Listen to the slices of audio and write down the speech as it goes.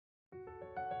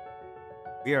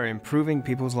We are improving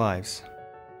people's lives.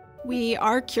 We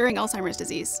are curing Alzheimer's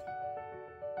disease.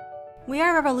 We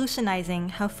are revolutionizing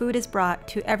how food is brought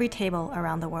to every table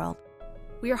around the world.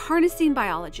 We are harnessing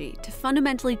biology to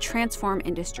fundamentally transform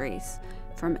industries,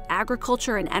 from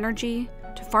agriculture and energy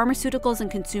to pharmaceuticals and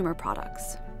consumer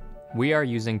products. We are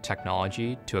using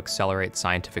technology to accelerate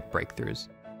scientific breakthroughs.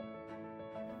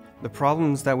 The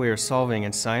problems that we are solving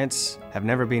in science have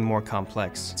never been more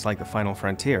complex. It's like the final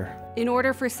frontier. In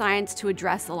order for science to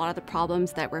address a lot of the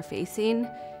problems that we're facing,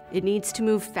 it needs to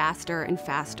move faster and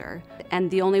faster.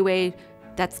 And the only way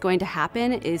that's going to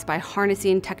happen is by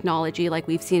harnessing technology like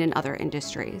we've seen in other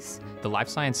industries. The life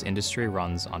science industry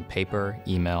runs on paper,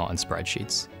 email, and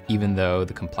spreadsheets, even though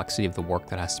the complexity of the work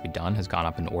that has to be done has gone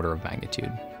up an order of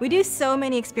magnitude. We do so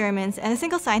many experiments, and a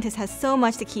single scientist has so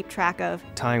much to keep track of.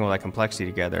 Tying all that complexity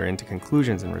together into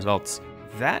conclusions and results,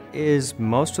 that is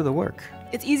most of the work.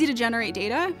 It's easy to generate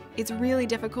data. It's really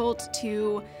difficult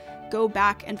to go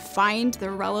back and find the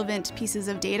relevant pieces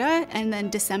of data and then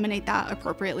disseminate that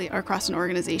appropriately across an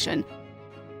organization.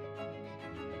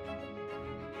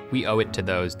 We owe it to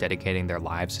those dedicating their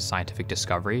lives to scientific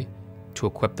discovery to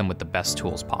equip them with the best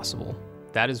tools possible.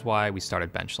 That is why we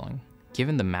started Benchling.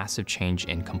 Given the massive change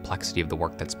in complexity of the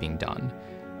work that's being done,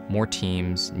 more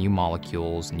teams, new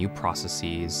molecules, new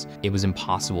processes, it was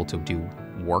impossible to do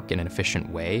work in an efficient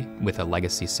way with a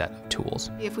legacy set of tools.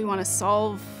 If we want to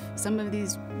solve some of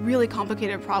these really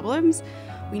complicated problems,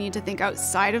 we need to think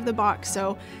outside of the box.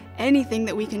 So anything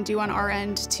that we can do on our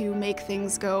end to make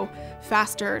things go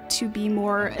faster, to be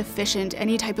more efficient,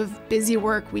 any type of busy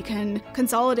work we can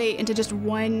consolidate into just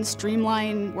one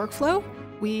streamlined workflow.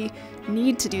 We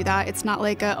need to do that. It's not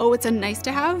like it's a nice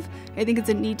to have. I think it's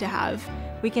a need to have.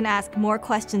 We can ask more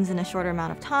questions in a shorter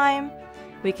amount of time.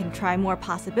 We can try more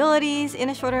possibilities in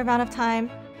a shorter amount of time.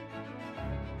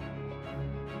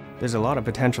 There's a lot of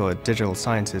potential that digital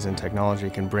sciences and technology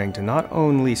can bring to not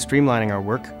only streamlining our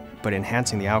work, but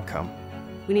enhancing the outcome.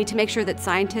 We need to make sure that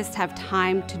scientists have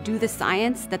time to do the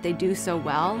science that they do so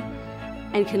well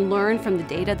and can learn from the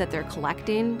data that they're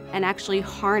collecting and actually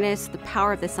harness the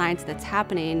power of the science that's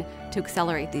happening to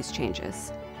accelerate these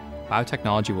changes.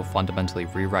 Biotechnology will fundamentally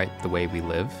rewrite the way we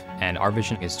live, and our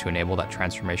vision is to enable that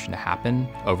transformation to happen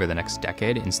over the next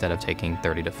decade instead of taking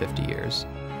 30 to 50 years.